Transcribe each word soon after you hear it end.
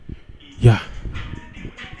Yeah.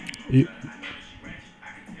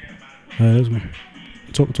 Let's go.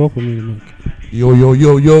 Talk with me, Mike. Yo.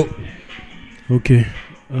 Okay.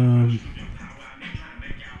 All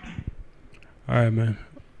right, man.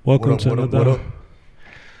 Welcome to another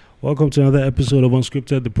episode of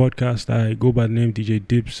Unscripted, the podcast. I go by the name DJ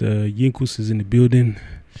Dips. Yinkus is in the building.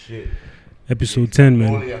 Shit. Episode 10,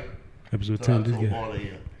 man. Episode 10. This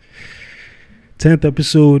guy. 10th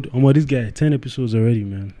episode. This guy. 10 episodes already,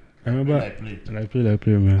 man. I remember. I play,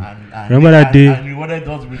 man. Remember that day? Remember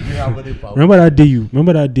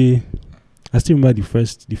that day? I still remember the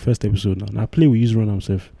first episode. Now I play with his run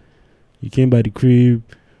himself. You came by the crib.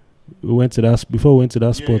 We went to that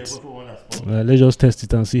spot. Let's just test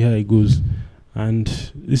it and see how it goes. And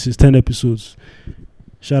this is 10 episodes.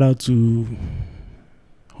 Shout out to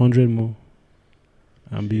 100 more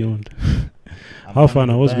and beyond. How far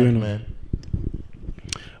now? What's going on? Man.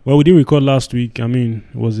 Well, we didn't record last week. I mean,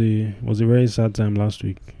 it was a very sad time last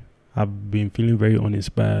week. I've been feeling very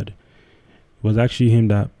uninspired. It was actually him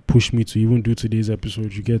that pushed me to even do today's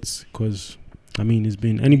episode. You get, because I mean, it's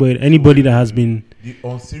been anybody that has been the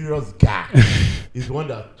unserious guy is the one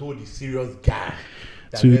that told the serious guy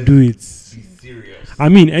to do it. Be serious. I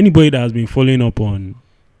mean, anybody that has been following up on.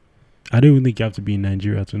 I don't even think you have to be in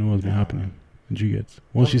Nigeria to know what's been happening. Do you get?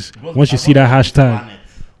 Once you see that hashtag.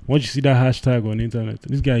 Once you see that hashtag on the internet,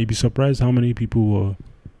 this guy, you'd be surprised how many people were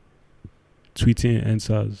tweeting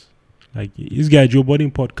NSAS. Like, this guy, Joe Budden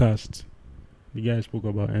podcast, the guy spoke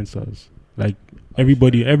about NSAS. Like,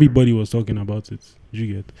 everybody was talking about it.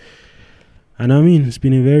 You get? And I mean, it's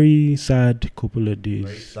been a very sad couple of days.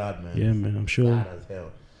 Very sad, man. Yeah, man, I'm sure. Sad as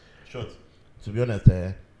hell. Sure. To be honest,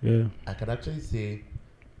 yeah, I can actually say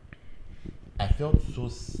I felt so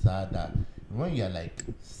sad that when you're like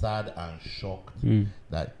sad and shocked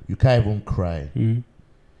that you can't even cry,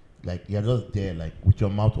 like you're just there, like with your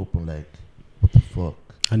mouth open, like what the fuck.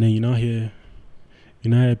 And then you now hear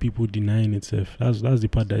people denying itself. That's the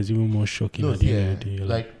part that is even more shocking. At the end of the day.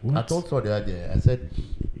 Like what? I told Saudi the other day, I said,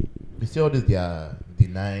 you see all this they are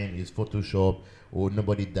denying is Photoshop or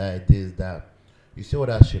nobody died, this, that. You see all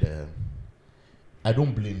that shit. I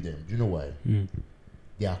don't blame them. Do you know why?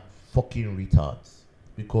 They are fucking retards.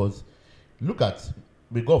 Because look at,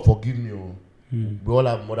 may God forgive me. We all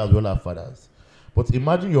have mothers, we all have fathers. But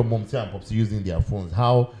imagine your mom and pops using their phones.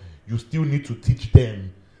 How you still need to teach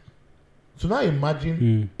them. So now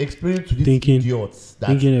imagine explaining to these idiots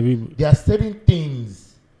that there are certain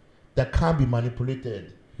things that can't be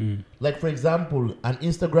manipulated. Like, for example, an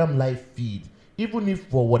Instagram live feed. Even if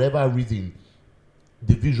for whatever reason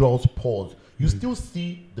the visuals pause, you still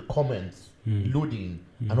see the comments loading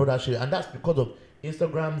and all that shit. And that's because of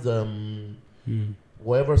Instagram's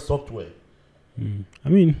whatever software. I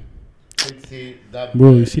mean,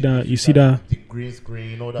 bro, you see that the green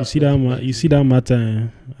screen, all that. You see that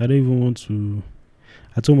matter. I don't even want to.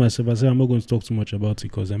 I told myself, I said I'm not going to talk too much about it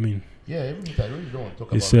because I mean, even if I really don't want to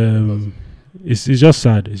talk about it. It's just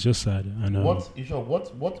sad. It's just sad. And what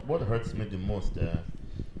hurts me the most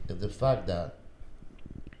is the fact that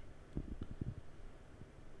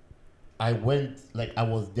I was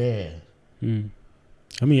there.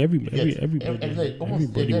 I mean, everybody was.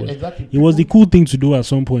 Exactly. It was the cool thing to do at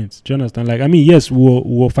some point. Do you understand? Like, I mean, yes, we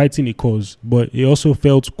were fighting a cause, but it also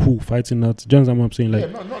felt cool fighting that. Do you understand what I'm saying?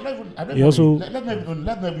 Like, let's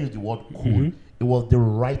not use the word cool. It was the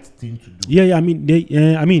right thing to do. Yeah. I mean,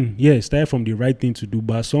 it started from the right thing to do,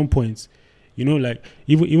 but at some points, like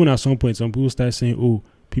even at some point, some people started saying, "Oh,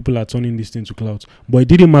 people are turning this thing to clouds," but it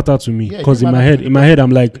didn't matter to me because in my head,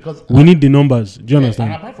 I'm like, we need the numbers. Do you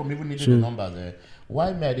understand? And apart from even needing the numbers,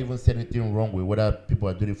 why may I even say anything wrong with whether people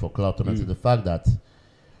are doing it for clout or not? The fact that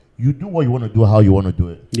you do what you want to do, how you want to do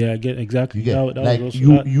it. Yeah, I get exactly. You get like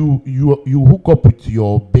you hook up with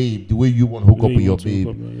your babe the way you want to hook up with your babe.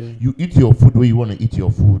 You eat your food the way you want to eat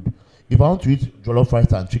your food. If I want to eat jollof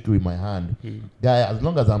rice and chicken with my hand, as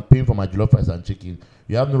long as I'm paying for my jollof rice and chicken,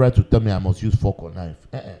 you have no right to tell me I must use fork or knife.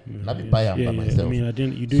 Let me buy them by myself. I mean,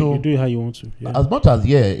 you do it how you want to. Yeah. As much as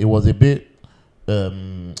it was a bit. I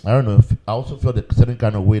don't know. I also felt a certain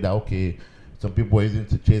kind of way that some people are using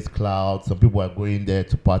to chase clouds, some people are going there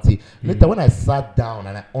to party. Later, when I sat down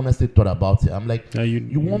and I honestly thought about it, I'm like,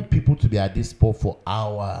 you want people to be at this spot for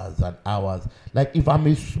hours and hours. Like, if I'm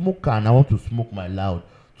a smoker and I want to smoke my loud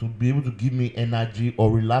to be able to give me energy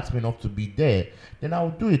or relax me enough to be there, then I'll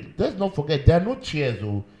do it. Let's not forget, there are no chairs.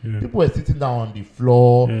 People were sitting down on the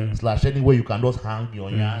floor / anywhere you can just hang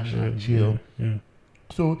your yash and chill.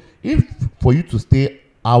 So if for you to stay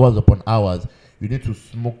hours upon hours, you need to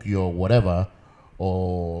smoke your whatever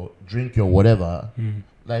or drink your whatever,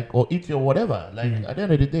 or eat your whatever. At the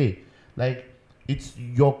end of the day, it's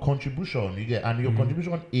your contribution, you get, and your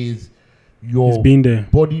contribution is your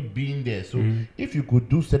body being there. So if you could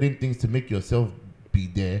do certain things to make yourself be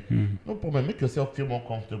there, no problem. Make yourself feel more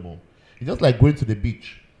comfortable. It's just like going to the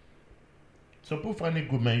beach. Some people find it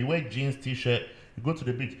good, man. You wear jeans, t-shirt, you go to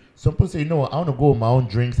the beach. Some people say, you know what, I want to go with my own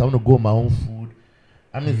drinks, I want to go with my own food.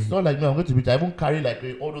 And it's not like, no, I'm going to the beach. I even carry like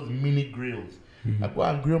all those mini grills. I go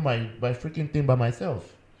and grill my freaking thing by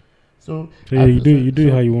myself. So yeah, you do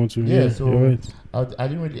how you want to. Yeah, so you're right. I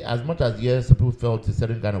didn't really, as much as some people felt a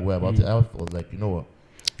certain kind of way about it. I was like, you know what?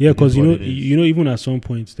 Yeah, because you know, even at some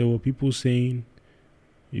points there were people saying,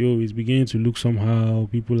 "Yo, it's beginning to look somehow."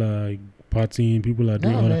 People are partying, people are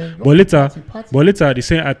doing all that. But later they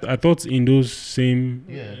say, I thought in those same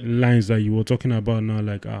lines that you were talking about now,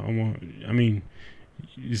 like I mean,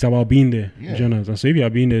 it's about being there, Jonathan. So if you are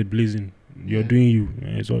being there blazing, you're doing you.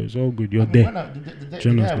 It's all good. You're there. I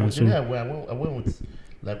went with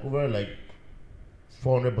like over like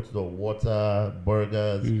 400 bottles of water,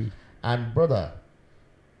 burgers, and brother,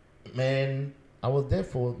 man, I was there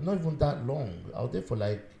for not even that long. I was there for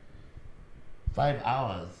like 5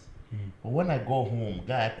 hours. But when I go home,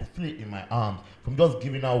 guy, I could feel it in my arms from just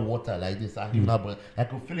giving out water like this and giving out, I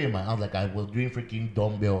could feel it in my arms like I was doing freaking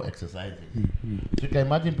dumbbell exercises. So you can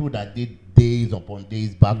imagine people that did days upon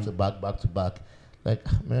days, back to back. Like,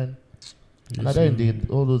 man, and at the end of the day,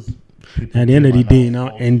 all those people. At the end of the day,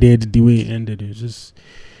 now ended the way it ended. It just,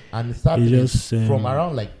 and it started from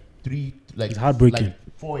around like 3, like it's heartbreaking,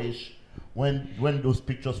 like 4ish, when those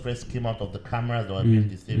pictures first came out of the cameras that were being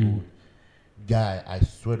disabled. Guy, I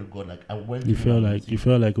swear to God, like I went. You felt like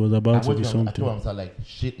it was about to be something. I told him, like,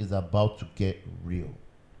 shit is about to get real.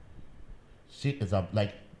 Shit is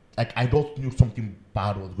like I just knew something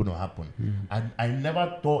bad was going to happen, and I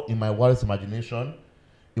never thought in my wildest imagination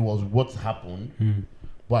it was what happened.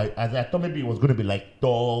 But as I thought, maybe it was going to be like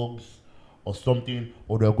dogs or something,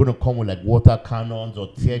 or they were going to come with like water cannons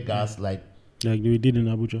or tear gas, like we did in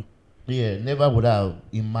Abuja. Yeah, never would have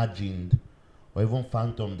imagined or even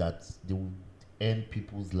phantom that they would end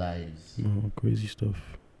people's lives. Oh, crazy stuff.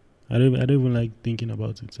 I don't even like thinking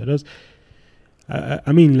about it.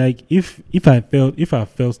 I mean, like if I felt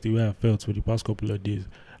the way I felt for the past couple of days,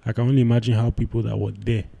 I can only imagine how people that were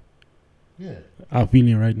there are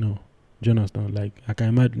feeling right now. Do you understand? Like I can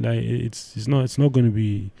imagine, like it's not going to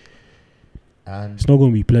be, and it's not going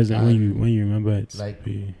to be pleasant when you remember it.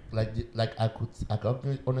 Like I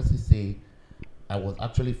could honestly say I was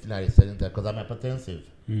actually feeling at a certain time because I'm hypertensive.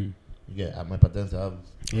 Yeah, I'm hypertensive.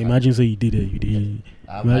 Imagine so you did it. You did.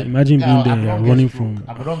 Imagine being there and running from.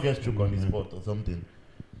 I don't get stroke on the spot or something.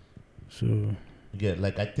 So. Yeah,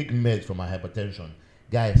 like I take meds for my hypertension.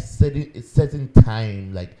 Guys, certain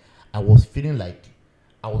time, like I was feeling like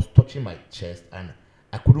I was touching my chest and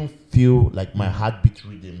I couldn't feel like my heartbeat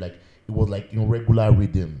rhythm. Like it was like irregular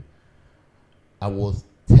rhythm. I was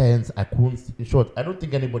tense. I couldn't. In short, I don't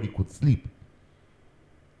think anybody could sleep.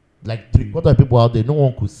 Like 3/4 of people out there, no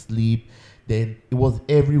one could sleep. Then it was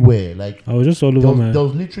everywhere. Like I was just all over there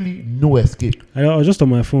was literally no escape. I was just on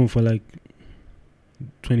my phone for like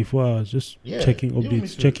 24 hours, just checking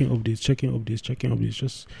updates.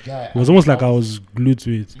 Just it was almost like I was glued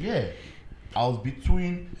to it. Yeah, I was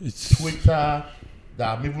between Twitter.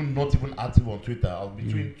 That I'm even not even active on Twitter. I was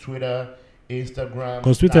between Twitter, Instagram.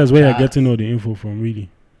 Because Twitter is where you're getting all the info from, really.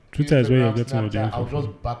 Twitter is where you're getting all the info. I was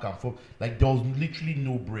just back and forth. Like there was literally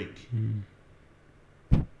no break.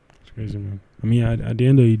 It's crazy, man. I mean, at the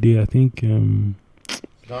end of the day, I think. Then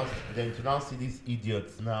to now see these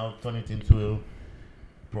idiots now turn it into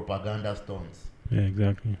propaganda stunts. Yeah,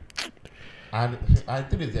 exactly. And I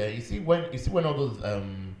think it's there. You see when all those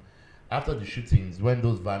after the shootings, when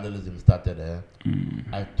those vandalism started,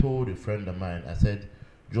 I told a friend of mine, I said,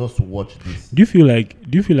 just watch this. Do you feel like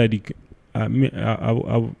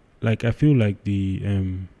I feel like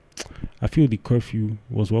the curfew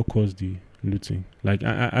was what caused the looting. Like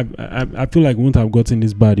I feel like we wouldn't have gotten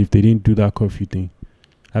this bad if they didn't do that curfew thing.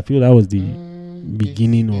 I feel that was the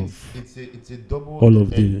beginning of it's a double all of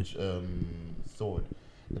the sword,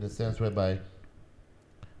 in the sense whereby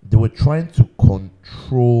they were trying to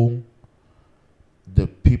control the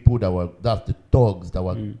people that's the thugs that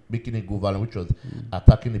were making it go violent, which was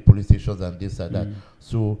attacking the police stations and this and that.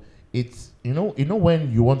 So it's you know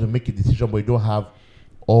when you want to make a decision but you don't have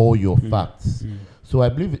all your facts. So I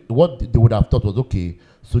believe what they would have thought was, okay,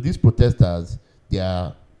 so these protesters, they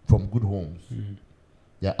are from good homes.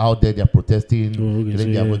 They're out there, they're protesting.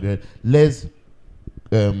 Let's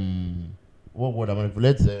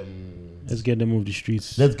let's get them off the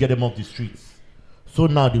streets. Let's get them off the streets. So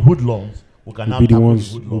now the hoodlums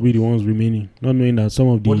will be the ones remaining, not knowing that some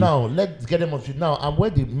of the. But now let's get them off the street now. And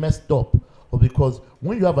where they messed up But because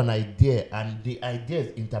when you have an idea and the idea is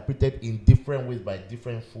interpreted in different ways by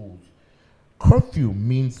different fools, curfew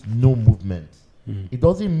means no movement. It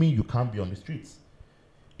doesn't mean you can't be on the streets.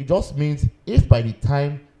 It just means if by the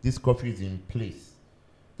time this curfew is in place,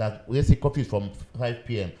 that let's say curfew is from 5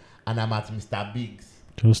 p.m. and I'm at Mr. Biggs.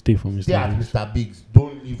 Just stay for Stay at Mr. Biggs.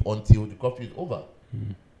 Don't leave until the curfew is over.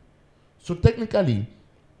 So technically,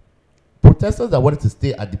 protesters that wanted to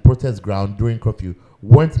stay at the protest ground during curfew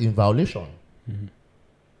weren't in violation.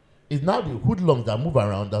 It's now the hoodlums that move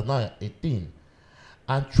around that's now a thing.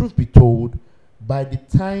 And truth be told, by the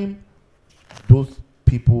time those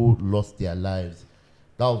people lost their lives,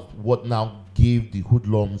 that was what now gave the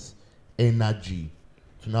hoodlums energy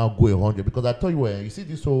to now go 100. Because I tell you, you see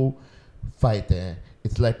this whole fight,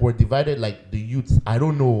 it's like we're divided like the youths. I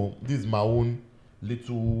don't know. This is my own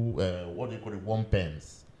little, what do you call it, one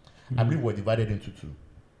pence. I believe we're divided into two.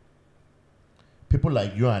 People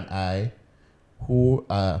like you and I, who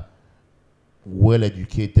are well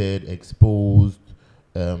educated, exposed,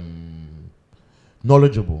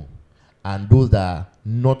 knowledgeable, and those that are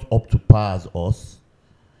not up to par as us.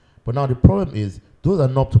 But now the problem is, those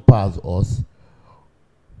that are not up to par as us,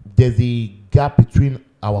 there's a gap between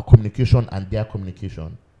our communication and their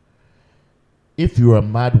communication. If you are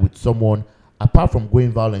mad with someone, apart from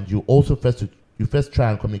going violent, you also first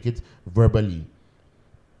try and communicate verbally.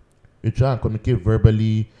 You try and communicate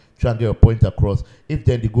verbally, try and get your point across. If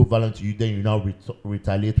then they go violent to you, then you now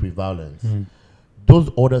retaliate with violence.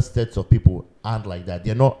 Those other sets of people aren't like that.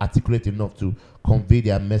 They're not articulate enough to convey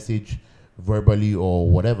their message verbally or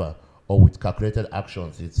whatever, or with calculated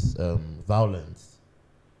actions. It's violence.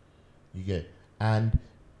 You get? And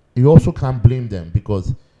you also can't blame them,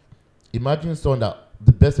 because imagine someone that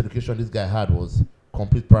the best education this guy had was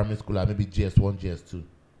complete primary school and maybe GS1, GS2.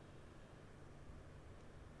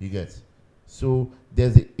 You get? So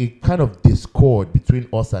there's a kind of discord between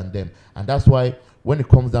us and them. And that's why when it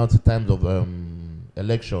comes down to times of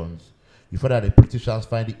elections, you find that the politicians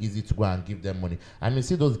find it easy to go and give them money. I mean,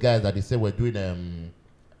 see those guys that they say were doing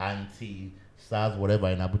anti-SARS, whatever,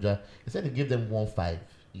 in Abuja. They said they give them 1,500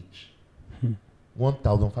 each.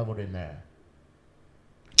 1,500 naira.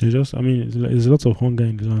 There's lots of hunger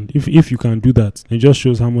in the land. If you can do that, it just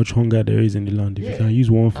shows how much hunger there is in the land. If you can use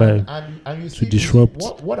 1,500 and you to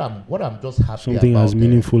disrupt what I'm just happy something about, as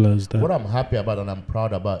meaningful as that. What I'm happy about and I'm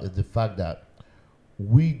proud about is the fact that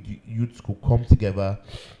we youths could come together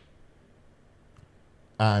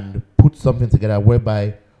and put something together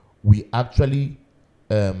whereby we actually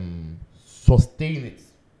sustain it,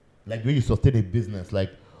 like when you sustain a business.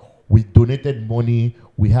 Like, we donated money,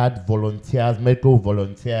 we had volunteers, medical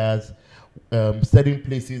volunteers, certain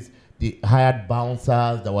places they hired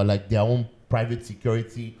bouncers that were like their own private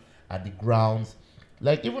security at the grounds.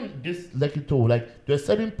 Like, even this Lekki toll, like there's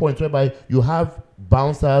certain points whereby you have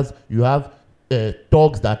bouncers, you have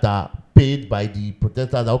thugs that are paid by the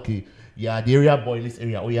protesters. Okay, yeah, the area boy in this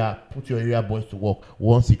area. Oh yeah, put your area boys to work.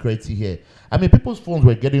 One security here. I mean, people's phones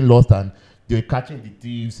were getting lost and they were catching the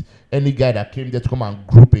thieves. Any guy that came there to come and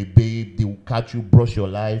group a babe, they will catch you, brush your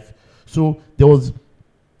life. So there was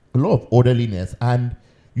a lot of orderliness. And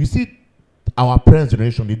you see, our parents'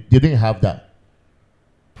 generation, they didn't have that.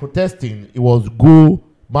 Protesting, it was go,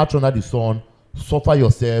 march under the sun, suffer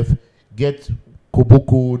yourself, get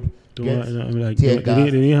kobokoed, they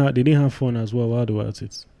didn't have fun as well while they were at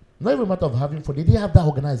it. Not even a matter of having fun. They didn't have that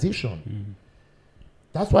organization.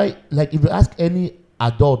 That's why, like, if you ask any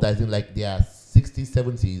adult that is in like their 60s,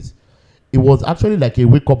 70s, it was actually like a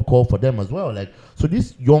wake-up call for them as well. Like, so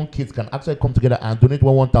these young kids can actually come together and donate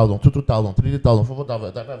 1,000, 2,000, 3,000,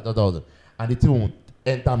 4,000, 5,000, and the team will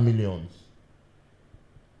enter millions.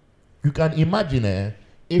 You can imagine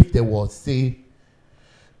if there was, say,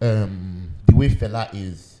 the way Fela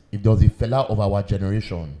is, if there was a Fela of our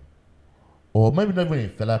generation, or maybe not even a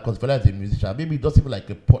Fela, because Fela is a musician, maybe just even like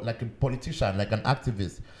a politician, like an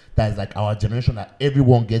activist that is like our generation that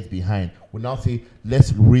everyone gets behind. We now say,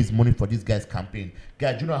 let's raise money for this guy's campaign.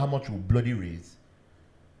 Guys, do you know how much we bloody raise?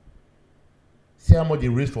 See how much they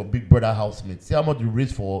raise for Big Brother housemates. See how much they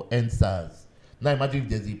raise for NSAS. Now imagine if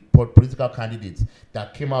there's a political candidate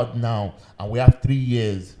that came out now and we have 3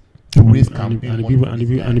 years to raise campaign and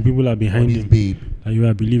the people are behind him. Babe. And you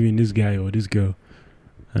are believing in this guy or this girl.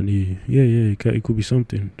 And it could be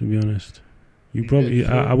something, to be honest.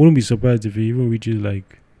 I wouldn't be surprised if it even reaches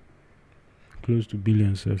like close to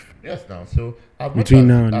billions of. Yes, now. So between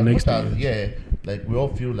now and next year. Like we all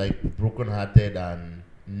feel like broken-hearted and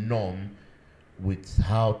numb with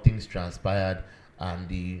how things transpired and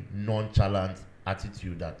the nonchalant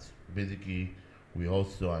attitude that basically we all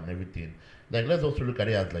saw and everything. Like, let's also look at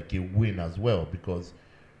it as like a win as well, because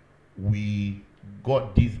we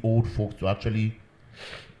got these old folks to actually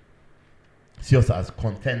see us as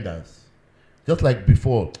contenders. Just like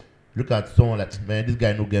before, look at someone like, man, this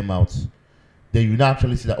guy no game out. Then you now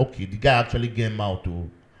actually see that, okay, the guy actually game out too,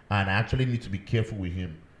 and I actually need to be careful with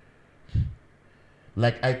him.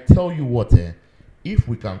 Like I tell you what, if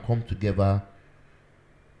we can come together,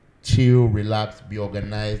 chill, relax, be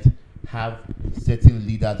organized, have certain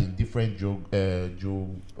leaders in different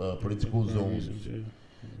political zones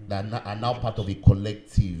that are now part of a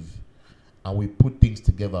collective, and we put things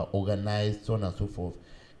together, organized, so on and so forth.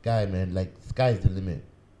 Guy, man, like, sky is the limit.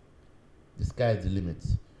 The sky is the limit.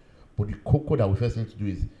 But the cocoa that we first need to do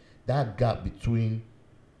is that gap between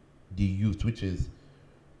the youth, which is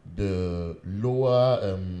the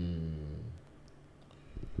lower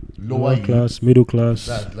class, youth, middle class.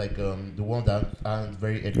 That's like the ones that aren't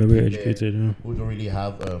very educated, yeah. Who don't really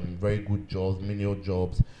have very good jobs, menial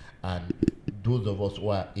jobs, and those of us who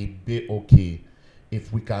are a bit okay,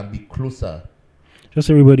 if we can be closer. Just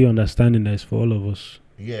everybody understanding that it's for all of us.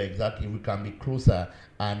 Yeah, exactly. We can be closer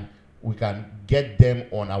and we can get them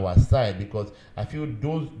on our side, because I feel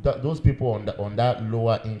those people on that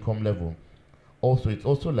lower income level, also it's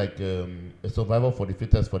also like a survival for the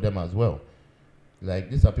fittest for them as well. Like,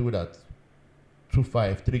 these are people that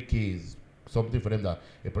 2.5, 3K is something for them that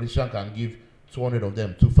a politician can give 200 of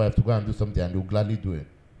them 2.5 to go and do something, and they'll gladly do it.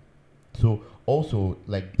 So also,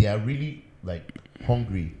 like, they are really like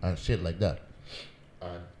hungry and shit like that,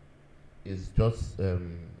 and it's just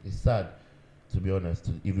it's sad, to be honest,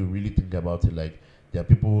 if you really think about it. Like, there are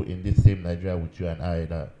people in this same Nigeria with you and I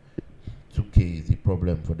that 2K is a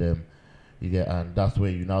problem for them. And that's where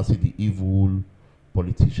you now see the evil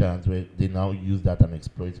politicians, where they now use that and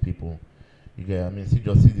exploit people. I mean,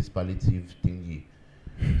 just see this palliative thingy,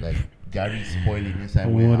 like Gary spoiling inside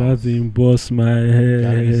warehouse. Oh, that thing bust my head.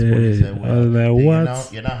 I was like,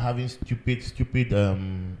 what? You're not having stupid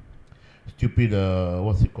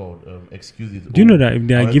what's it called? Excuses. Do you know that if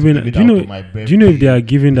they are giving? Do you know if they are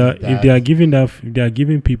giving that? If they are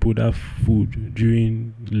giving people that food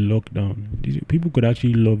during lockdown, people could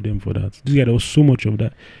actually love them for that. There was so much of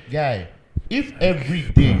that. Guy, if every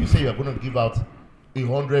day you say you are going to give out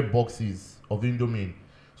 100 boxes of Indomie,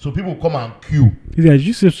 so people come and queue. Yeah, did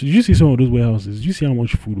you see some of those warehouses? Did you see how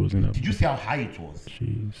much food was in that? Did you see how high it was?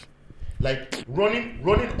 Jeez. Like running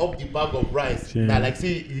up the bag of rice. Yeah. That, like,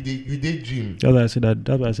 say you did gym. That's why I said that.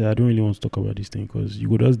 That's why I said I don't really want to talk about this thing, because you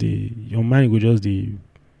go just your mind go just the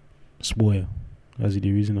spoil. That's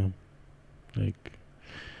the reason I'm like.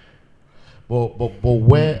 But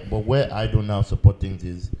where I don't now support things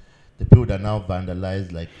is the people that now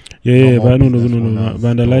vandalize, like. Yeah, but no.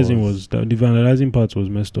 Vandalizing was the vandalizing part was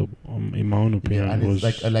messed up. In my own opinion, yeah, and was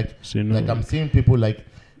it's like I'm seeing people like.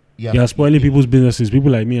 You're spoiling people's businesses.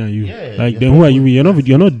 People like me and you. Yeah, like, then who are you?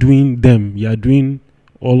 You're not doing them. You're doing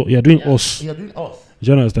us. You're doing us.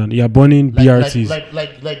 Do you understand? You're burning BRTs.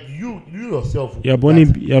 Like you yourself. You're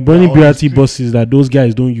burning BRT buses that those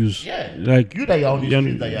guys don't use. Yeah. Like, you that you're on the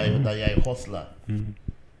street, that you're a hustler. Mm.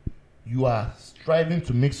 You are striving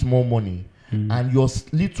to make small money, and your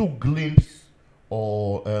little glimpse,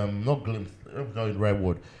 or not glimpse, that's not the right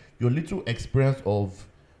word. Your little experience of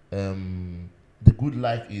the good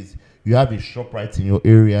life is you have a shop right in your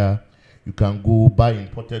area. You can go buy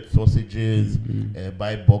imported sausages,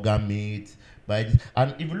 buy burger meat, buy this.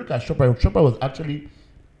 And if you look at ShopRite was actually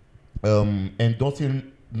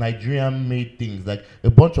endorsing Nigerian-made things, like a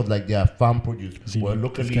bunch of like their farm produce were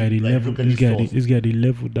locally sourced. This guy, they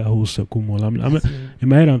leveled that whole circle mall. In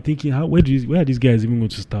my head, I'm thinking, where are these guys even going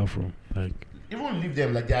to start from? Like, even leave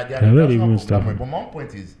them like they are where they even start from? But my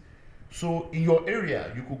point is, so in your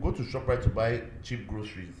area, you could go to ShopRite to buy cheap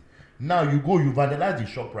groceries. Now you vandalize the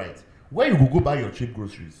ShopRite. Where you could go buy your cheap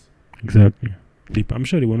groceries? Exactly. I'm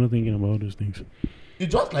sure they were not thinking about those things.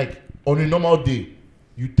 It's just like on a normal day,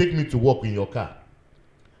 you take me to work in your car,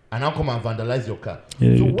 and I'll come and vandalize your car.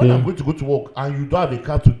 Yeah, so when I'm going to go to work and you don't have a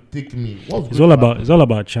car to take me, it's all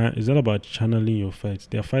about channeling your fights.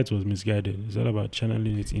 Their fight was misguided. It's all about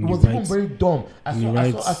channeling it in the right. It was even very dumb.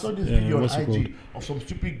 I saw this video on IG of some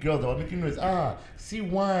stupid girls that were making noise. See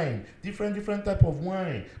wine, different type of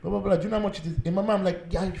wine, blah blah blah. Do you know how much it is? In my mind, I'm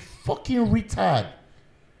like, you're fucking retard.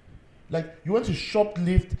 Like, you went to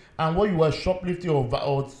shoplift, and what you were shoplifting,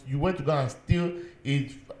 or you went to go and steal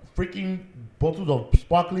a freaking bottles of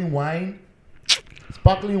sparkling wine,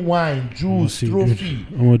 juice, trophy.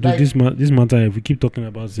 Like, this matter, if we keep talking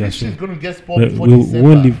about this shit's gonna get spoiled before December.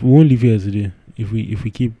 We won't live here today if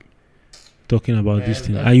we keep talking about this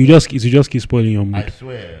thing. And you just keep spoiling your mood. I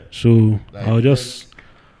swear. So like,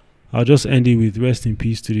 I'll just end it with rest in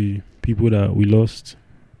peace to the people that we lost,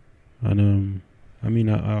 and I mean,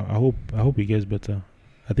 I hope it gets better.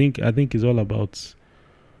 I think it's all about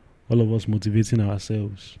all of us motivating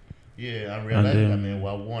ourselves. Yeah, and realizing that, man,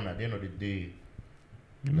 we're one at the end of the day.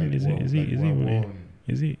 I mean,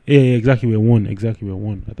 is it? Yeah, exactly. We're one. I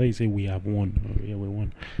thought you said we have won. Yeah, we're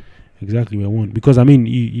one. Exactly, we're one. Because I mean,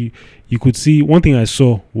 you could see one thing I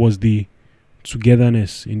saw was the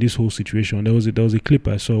togetherness in this whole situation. There was a clip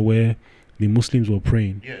I saw where the Muslims were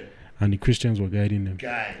praying. Yeah. And the Christians were guiding them.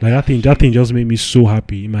 Like that thing just made me so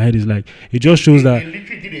happy. In my head is like, it just shows that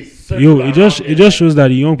it just shows that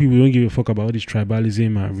the young people don't give a fuck about all this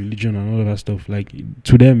tribalism and religion and all of that stuff. Like,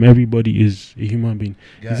 to them, everybody is a human being.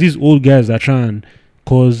 It's these old guys that try and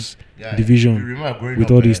cause division with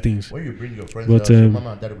all these things. When you bring your friends out, your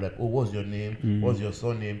mama and dad will be like, oh, what's your name? What's your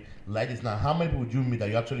surname? Like this. Now, how many people would you meet that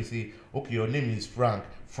you actually say, okay, your name is Frank?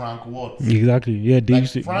 Frank what? Exactly. Yeah, they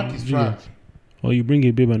used to, Frank is Frank. Or you bring a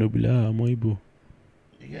babe and they'll be like, I'm Igbo.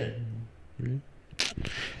 Yeah. Really?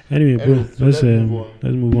 Anyway, bro, so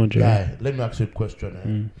let's move on, Jerry. Guy, let me ask you a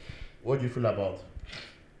question. What do you feel about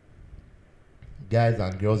guys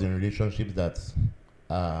and girls in relationships that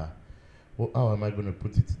how am I going to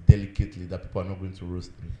put it delicately that people are not going to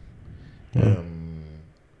roast me?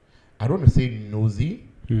 I don't want to say nosy,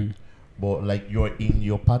 but like you're in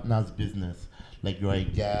your partner's business. Like you're a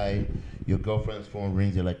guy, your girlfriend's phone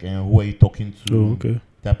rings, you're like, who are you talking to? Oh, okay.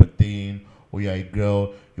 Type of thing. Or you're a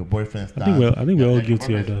girl, your boyfriend stands. I think we're all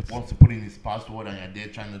guilty of that. Wants to put in his password and you're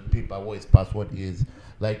there trying to paper what his password is.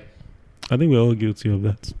 Like, I think we're all guilty of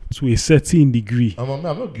that to a certain degree. I'm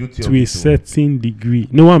not guilty to a certain degree.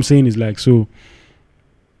 No, what I'm saying is like, so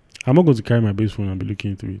I'm not going to carry my base phone and be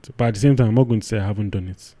looking through it. But at the same time, I'm not going to say I haven't done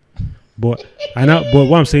it. But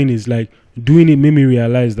what I'm saying is like, doing it made me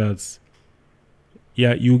realize that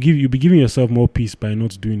you'll be giving yourself more peace by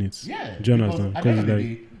not doing it. Yeah. Do you understand? Because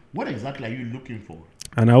like, what exactly are you looking for?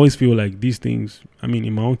 And I always feel like these things, I mean,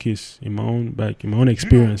 in my own case, in my own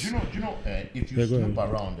experience. Do you know if you snoop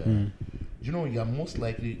around, you're most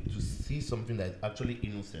likely to see something that is actually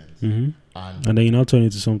innocent. And then you now turn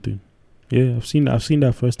it to something. Yeah, I've seen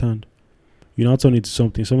that firsthand. You now turn it to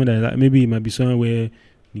something that maybe it might be somewhere where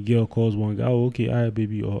the girl calls one guy, oh, okay, all right,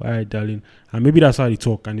 baby, or all right, darling. And maybe that's how they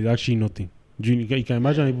talk, and it's actually nothing. You can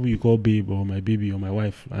imagine people you call babe or my baby or my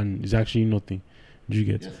wife, and it's actually nothing. Do you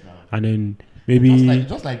get? Yes, and then maybe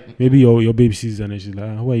just like maybe your baby sees and she's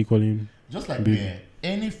like, who are you calling? Just like baby?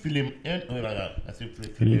 Any female,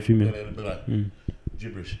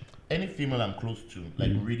 gibberish. Any female I'm close to,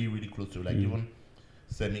 like really, really close to, like even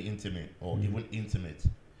semi-intimate or even intimate,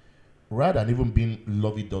 rather than even being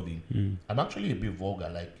lovey-dovey, I'm actually a bit vulgar.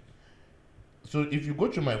 Like, so if you go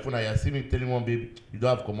through my phone and you see me telling one babe, you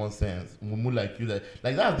don't have common sense, mumu like you,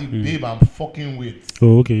 like that's the babe I'm fucking with.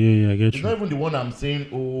 Oh, okay, yeah, I get you. It's not even the one I'm saying,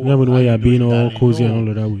 oh, yeah, but the way you're being all cozy and all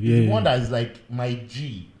of that. Yeah, it's the one that is like my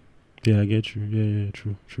G. Yeah, I get you. Yeah,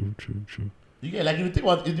 true. You get, like, if you think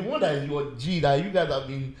about it's the one that is your G that you guys have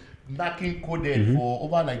been knocking coded for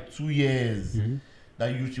over like 2 years.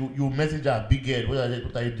 That you message her big head, what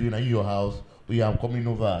are you doing? Are you in your house? Oh yeah, I'm coming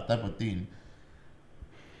over, type of thing.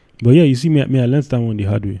 But yeah, you see me I learned that one the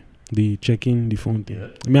hard way. The checking the phone thing.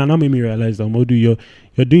 I mean, now made me realize that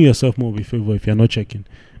you're doing yourself more of a favor if you're not checking.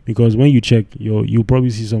 Because when you check, you'll probably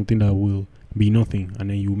see something that will be nothing, and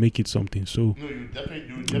then you make it something. So no, you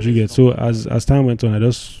definitely you get. So as time went on,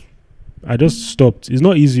 I just stopped. It's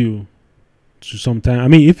not easy to sometimes. I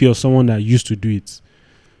mean, if you're someone that used to do it,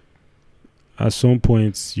 at some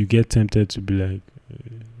points you get tempted to be like.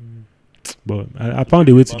 But I found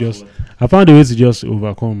a way to just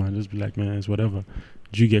overcome and just be like, man, it's whatever.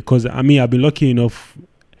 Do you get? Because I mean, I've been lucky enough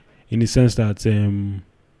in the sense that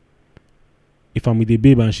if I'm with a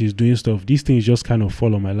babe and she's doing stuff, these things just kind of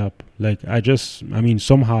fall on my lap. Like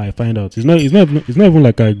somehow I find out. It's not even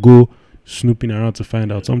like I go snooping around to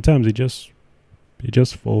find out. Sometimes it just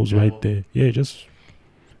falls right there. Yeah, it just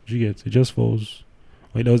falls.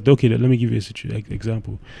 Wait, okay. Let me give you a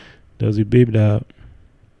example. There was a babe that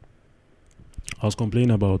I was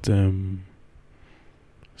complaining about some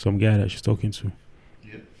guy that she's talking to.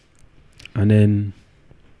 Yeah. And then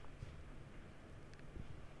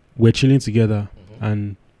we're chilling together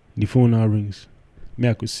and the phone now rings. Me,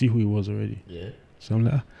 I could see who he was already. Yeah. So I'm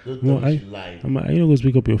like, I'm like, you know, go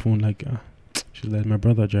pick up your phone. Like, she's like, my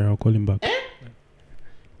brother Jerry, I'll call him back.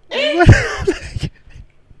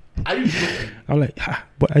 Are you joking? I'm like,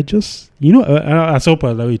 but I just, I saw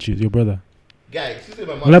her that way, your brother. Guys,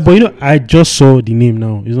 like, but I just saw the name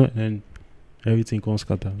now. It's not, and everything comes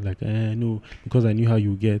scatter. Like, no, because I knew how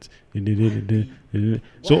you get.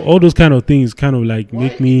 So all those kind of things kind of like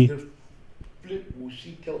make me.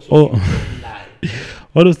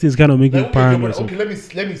 all those things kind of make me paranoid. Okay, let me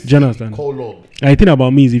see. Do you understand? I think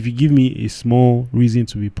about me is if you give me a small reason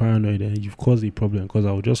to be paranoid, then you've caused a problem because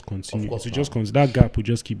I will just continue. That gap will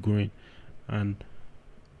just keep growing, and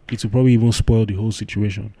it will probably even spoil the whole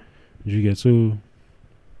situation. Did you get so?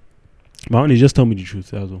 My honey, just tell me the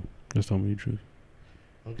truth. That's all. Just tell me the truth.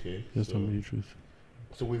 Okay. Just tell me the truth.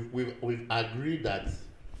 So we've agreed that.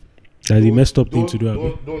 That's the messed up thing to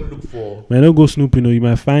do. Don't look for. Man, don't go snooping. You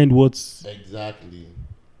might find what's exactly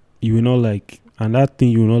you will not like, and that thing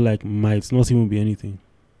you will not like might not even be anything.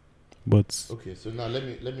 But okay, so now let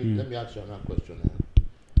me ask you another question.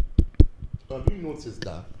 Have you noticed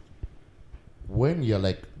that when you're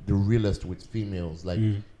like the realest with females, like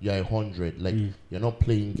you're 100, like you're not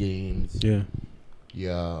playing games. Yeah.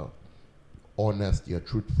 You're honest. You're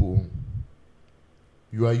truthful.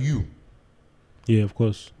 You are you. Yeah, of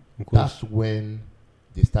course. That's when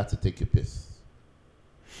they start to take a piss.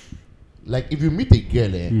 Like if you meet a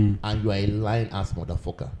girl and you are a lying ass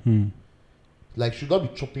motherfucker, like should not be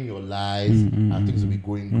chopping your lies and things will be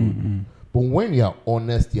going good. But when you are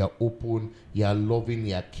honest, you are open, you are loving,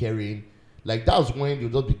 you are caring, like that's when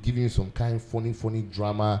they'll just be giving you some kind of funny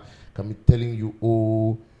drama, can be telling you,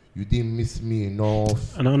 oh, you didn't miss me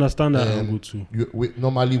enough. And I understand that angle too.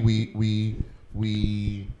 Normally we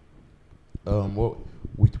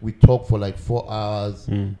talk for like 4 hours.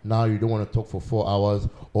 Now you don't want to talk for 4 hours,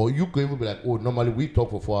 or you could even be like, oh, normally we talk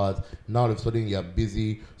for 4 hours. Now all of a sudden you're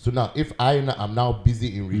busy. So now if I'm now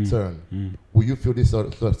busy in return, will you feel this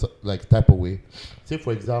sort of like type of way? Say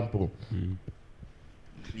for example,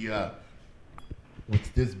 yeah,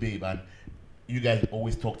 with this babe, and you guys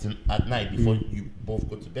always talk at night before you both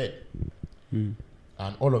go to bed, and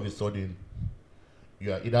all of a sudden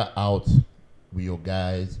you are either out with your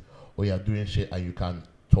guys or you're doing shit and you can't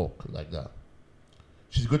talk like that.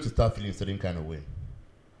 She's going to start feeling a certain kind of way.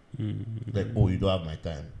 Like, oh, you don't have my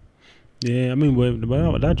time. Yeah, I mean,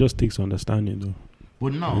 but that just takes understanding, though.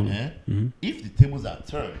 But now, if the tables are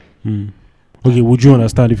turned... Okay, would you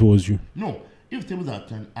understand if it was you? No, if the tables are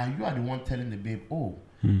turned and you are the one telling the babe, oh,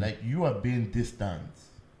 like, you are being distant.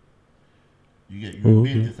 You're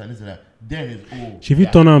being distant, this and that. Then it's, if you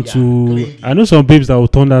turn them to... Clingy. I know some babes that will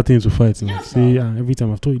turn that into fighting. Yes, say, every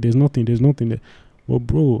time I've told you, there's nothing there. But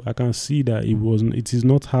bro, I can see that it is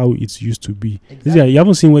not how it used to be. Exactly. You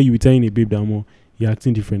haven't seen where you be telling a babe that more you're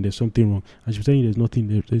acting different, there's something wrong. And she's telling you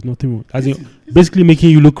there's nothing wrong. As in, basically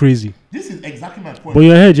making you look crazy. This is exactly my point. But in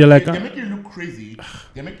your head, you're like... They're making you look crazy.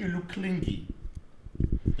 They're making you look clingy.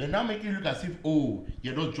 They're now making you look as if, oh,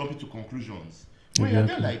 you're not jumping to conclusions. When you're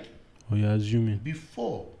there like... Oh, you're assuming.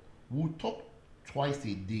 Before, we'll talk twice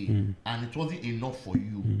a day, and it wasn't enough for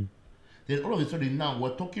you. Then all of a sudden now,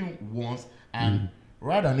 we're talking once, and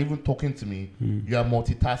rather than even talking to me, you are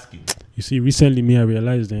multitasking. You see, recently, I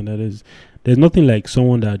realized then that there's nothing like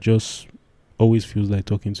someone that just always feels like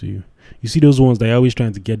talking to you. You see those ones that are always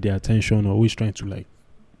trying to get their attention or always trying to like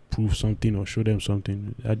prove something or show them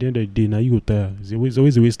something. At the end of the day, now you go tired. It's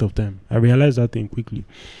always a waste of time. I realized that thing quickly.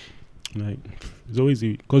 Like, it's always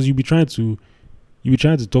because you be trying to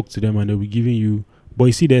talk to them and they'll be giving you. But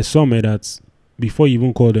you see, there's some that before you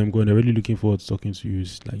even call them, they're really looking forward to talking to you.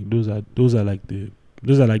 It's like those are like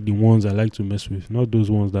the ones I like to mess with, not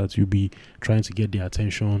those ones that you be trying to get their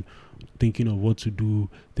attention, thinking of what to do,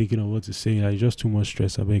 thinking of what to say. Like, just too much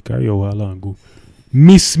stress. I better carry your wallet and go.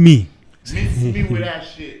 Miss me with that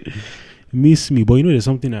shit. Miss me. But you know, there's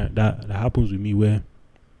something that happens with me where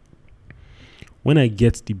when I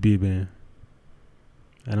get the babe and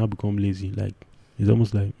I become lazy, like it's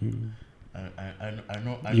almost like I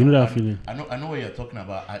know that feeling. I know what you're talking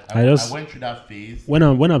about. I went through that phase. When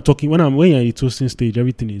you're in the toasting stage,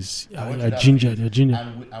 everything is ginger.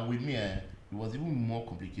 And with me, it was even more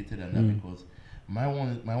complicated than that because my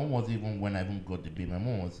one wasn't even when I even got the babe. My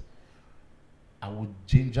one was I would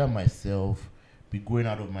ginger myself, be going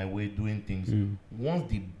out of my way, doing things. Once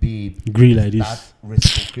the babe agree like this,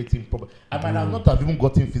 reciprocating proper, I might not have even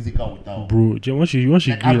gotten physical with her. Bro, once you agree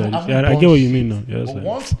like this, I get what you mean now. Yeah, but like,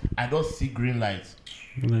 once I don't see green lights,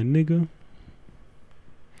 I'm like, nigga,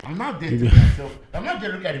 I'm not there to myself. I'm not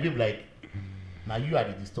there looking at the babe like, now you are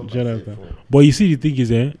the disturbance. But you see, the thing is,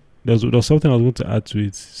 there's something I was going to add to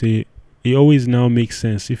it. Say, it always now makes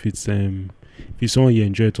sense if it's someone you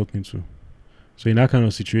enjoy talking to. So in that kind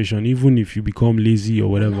of situation, even if you become lazy or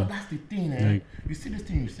whatever, no, that's the thing. Like, you see this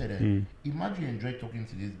thing you said. Imagine you enjoy talking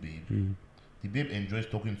to this babe. The babe enjoys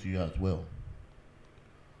talking to you as well.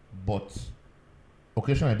 But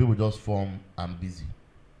occasionally, people just form "I'm busy."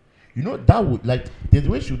 You know that would like there's a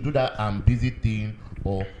way she would do that "I'm busy" thing,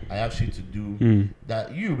 or I have shit to do.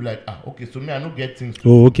 That you be like, okay, so me I don't get things.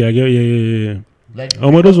 Okay, I get, yeah. Like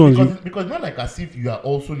those ones because not like as if you are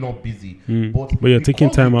also not busy, but you're taking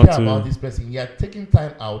time out to about this person. You are taking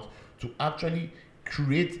time out to actually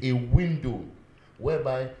create a window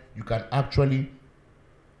whereby you can actually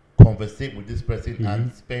conversate with this person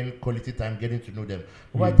and spend quality time getting to know them.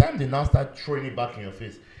 But by the time they now start throwing it back in your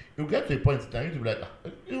face, you get to a point in time you to be like,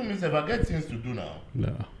 you mean if I get things to do now.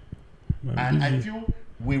 And I feel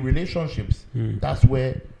with relationships, that's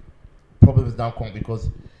where problems now come, because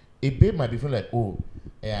a babe might be feeling like,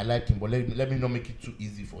 I like him, but let me not make it too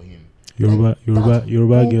easy for him. Yoruba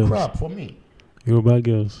girls. Crap for me. Yoruba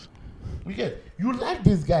girls. You like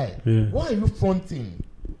this guy. Yeah. Why are you fronting?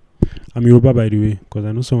 I'm Yoruba, by the way, because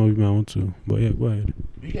I know some of you might want to. But yeah, go ahead.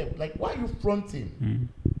 Why are you fronting?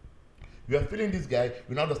 You are feeling this guy.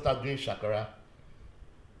 You now start doing shakara.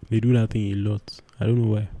 They do that thing a lot. I don't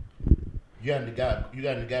know why. You and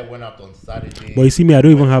the guy went out on Saturday. But you see me, I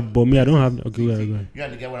don't even have. But me, I don't have. Okay, go ahead. You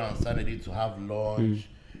and the guy went out on Saturday to have lunch.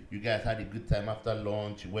 You guys had a good time after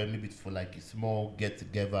lunch. You went maybe for like a small get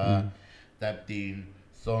together type thing.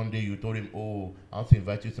 Sunday, you told him, I want to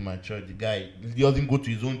invite you to my church. The guy, he doesn't go to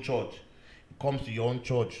his own church. He comes to your own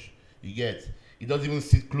church. He doesn't even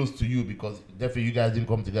sit close to you because definitely you guys didn't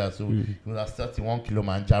come together. So he was at 31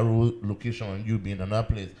 Kilimanjaro location and you being in another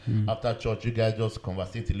place. After church, you guys just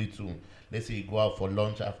conversate a little. Let's say you go out for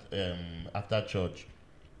lunch after church.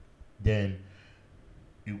 Then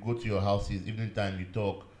you go to your houses. Evening time, you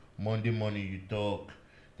talk. Monday morning, you talk.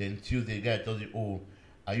 Then Tuesday, the guy tells you,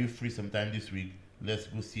 are you free sometime this week? Let's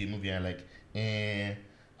go see a movie. And like,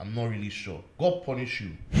 I'm not really sure. God punish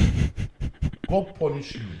you. God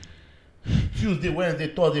punish you. Tuesday,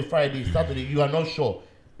 Wednesday, Thursday, Friday, Saturday, you are not sure.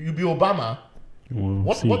 You be Obama. Well,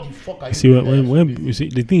 what the fuck are you doing? When you see,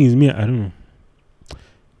 the thing is, me, I don't know.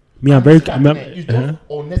 Me, I'm very. It's just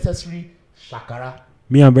unnecessary shakara.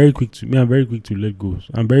 I'm very quick to let go.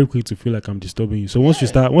 I'm very quick to feel like I'm disturbing you. So once you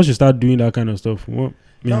start doing that kind of stuff, I'm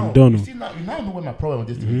done. You now know where my problem with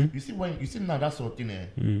this thing is. You see now that sort of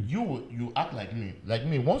thing. You act like me. Like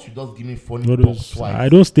me, once you just give me funny talk twice. I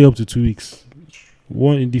don't stay up to 2 weeks.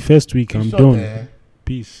 In the first week, I'm done.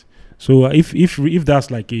 Peace. So if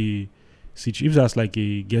that's like a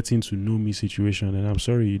getting to know me situation, then I'm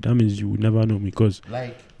sorry. That means you would never know me, because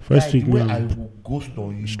first week, man, I will ghost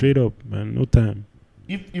on you. Straight up, man, no time.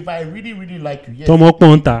 If I really, really like you, yes.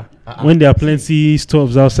 When there are plenty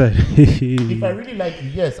stops outside. If I really like you,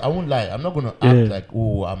 yes, I won't lie. I'm not gonna act like,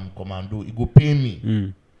 I'm commando. It go pay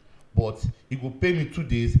me, but it go pay me 2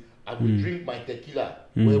 days. I will drink my tequila.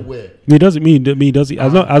 Where? It doesn't mean as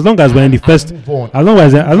long as we're in the first, as long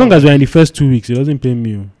as we're in the first 2 weeks, it doesn't pay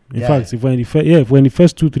me. In fact, if we're in the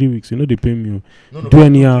first 2-3 weeks, they pay me. Do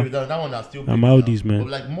anyhow. That one are still. I'm out these, man. But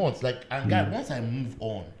like months, guy, once I move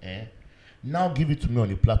on, now give it to me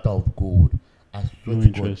on a platter of gold. I swear to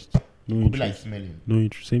interest. God. No It interest. be like smelling. No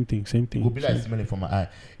interest. Same thing. It will be like smelling from my eye.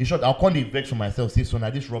 In short, I'll come the vex for myself. Say, so now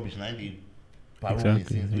this rubbish, now the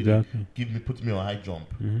Exactly. Put me on high jump.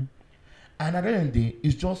 And at the end of the day,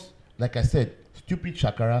 it's just like I said, stupid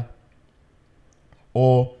shakara.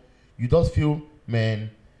 Or you just feel, man,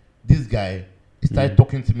 this guy started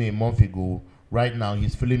talking to me a month ago. Right now,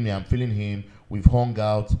 he's feeling me. I'm feeling him. We've hung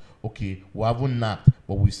out. Okay, we haven't knocked,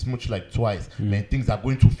 but we smooched like twice. Man, things are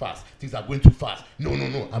going too fast. No,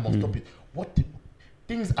 I must stop it.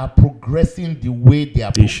 Things are progressing the way they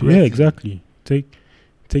are progressing. Yeah, exactly.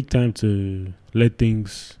 Take time to let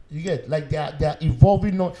things. You get they are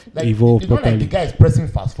evolving. Evolve it's not like the guy is pressing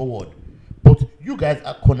fast forward, but you guys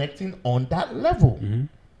are connecting on that level.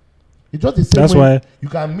 It's just the same. That's way why you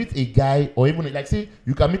can meet a guy, or even like say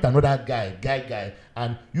you can meet another guy,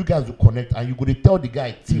 and you guys will connect, and you go to tell the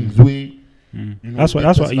guy things way. That's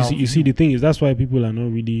why you see the thing is, that's why people are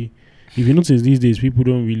not really. If you notice these days, people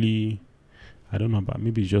don't really. I don't know about,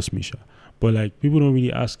 maybe it's just Misha, but like people don't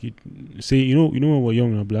really ask you. Say you know when we're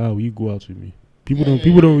young, blah, will you go out with me? People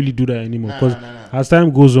don't really do that anymore, because as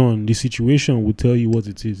time goes on, the situation will tell you what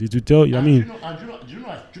it is. It will tell you. I mean, do you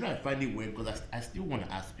know I find it weird, because I still want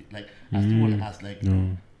to ask. I still want to ask,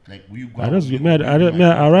 no. Will you go? I'd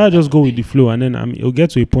rather just go with the flow, and then it'll get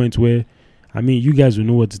to a point where, you guys will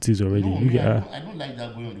know what it is already. I don't like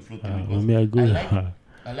that going on the flow thing,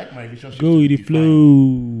 I like my relationship. Go with the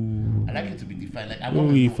flow. I like it to be defined. Go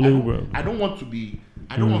with the flow, bro. I don't want to be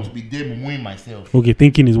there mooing myself. Okay,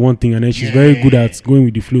 thinking is one thing, and then she's very good at going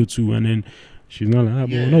with the flow too, and then she's not like, but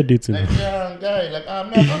we're not dating.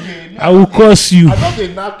 I will curse you. I don't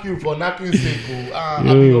they knock you for knocking sake. I'm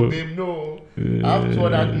your babe. No. I have 2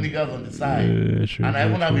 other niggas on the side, true, and I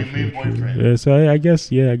even have a main boyfriend. Yeah, so I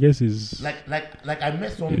guess it's like I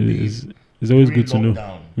met some babe. It's always good to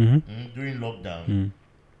know. During lockdown,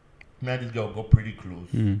 me and this girl got pretty close.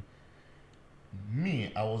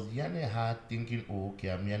 me, I was yearning her, thinking, oh, okay,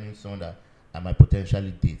 I'm yearning someone that I might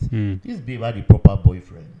potentially date. This babe had a proper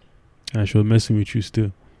boyfriend. And she was messing with you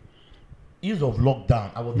still. Ease of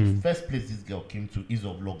lockdown. I was the first place this girl came to. Ease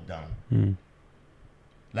of lockdown.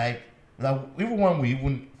 Like even when we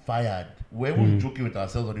even fired, we were even joking with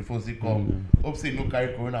ourselves on the phone. Say, "Come, hope say no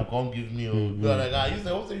carry corona, come give me." We were like, you say,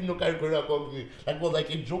 hope say no carry corona, come give me. Like it was like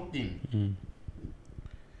a joke thing.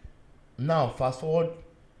 Now fast forward.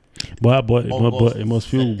 But it must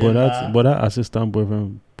feel. September, but that assistant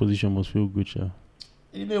boyfriend position must feel good, yeah.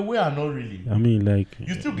 In a way, I'm not really. I mean, like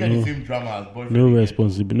you still get the same drama as boyfriend. No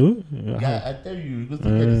responsibility. No. Yeah, I tell you, you go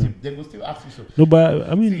still get the same. They go still ask you so. No, but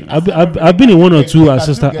I mean, I've been in one or two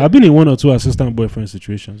assistant. I've been in one or two assistant boyfriend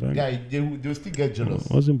situations. Right? Yeah, they still get jealous.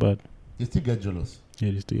 It wasn't bad. They still get jealous.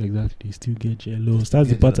 Yeah, they still get jealous. That's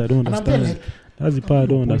the part I don't understand. That's the part I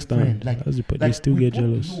don't understand. That's the part they still get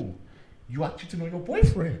jealous. You are cheating on your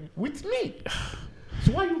boyfriend with me.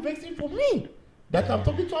 So why are you vexing for me? That I'm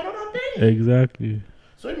talking to another thing. Exactly.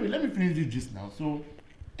 So anyway, let me finish this just now. So,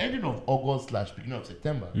 ending of August / beginning of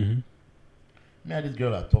September, me and this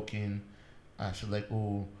girl are talking, and she's like,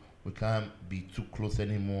 "Oh, we can't be too close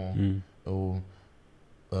anymore. Oh,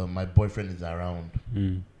 my boyfriend is around."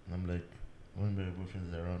 And I'm like, "When my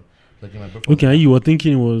boyfriend is around?" Like, my boyfriend. Okay, and you were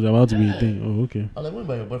thinking it was about to be a thing. Oh, okay. I was like,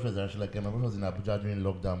 "When my boyfriend is around?" She's like, "My boyfriend's in Abuja during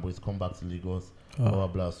lockdown, but he's come back to Lagos. Blah blah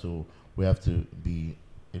blah. So we have to be,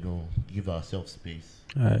 give ourselves space."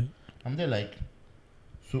 Alright. I'm there like.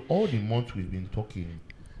 So all the months we've been talking,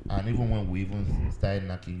 and even when we even started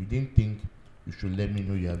knocking, you didn't think you should let me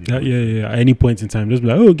know you have a boyfriend? Yeah. At any point in time, just be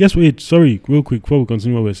like, oh, guess what? Sorry, real quick, before we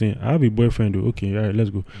continue what we're saying, I have a boyfriend. Okay, all right,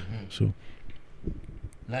 let's go. So,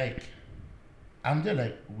 like, I'm there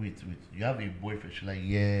like, wait, you have a boyfriend? She's like,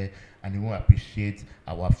 yeah, and you won't appreciate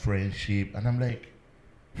our friendship. And I'm like,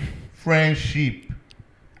 friendship?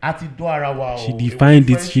 She defined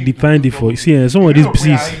it. She defined it for you. See, some of these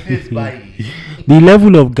babes, the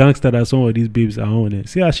level of gangster that some of these babes are on.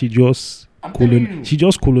 See how she just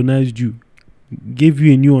colonized you, gave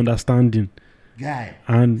you a new understanding. Guy,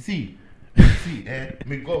 and see,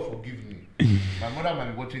 may God forgive me. My mother might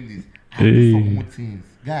be watching this. I do some more things,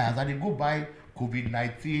 guys. As I go buy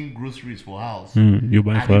COVID-19 groceries for house, you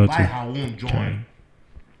buy for her buy her own joy.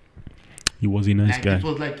 He was a nice guy.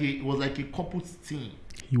 It was like a couple's thing.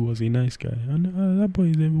 He was a nice guy, and that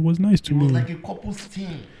boy was nice to me. It was like a couple's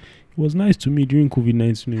thing. He was nice to me during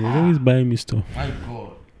COVID-19. He was always buying me stuff. My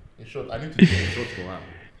God. In short, I need to take a shot for her.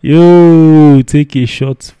 Yo, take a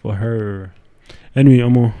shot for her. Anyway,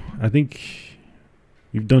 Amo, I think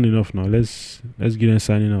we've done enough now. Let's get on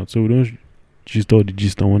signing out. So we don't just all the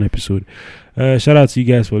gist on one episode. Shout out to you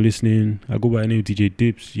guys for listening. I go by the name of DJ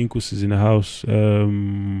Dips. Yinkos is in the house.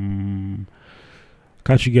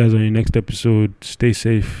 Catch you guys on your next episode. Stay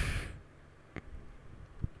safe.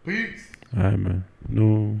 Peace. Alright, man.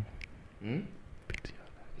 No.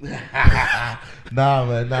 Nah,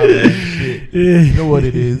 man. Shit. You know what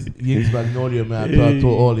it is? Yinks Magnolia, man. I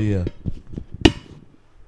told all of you.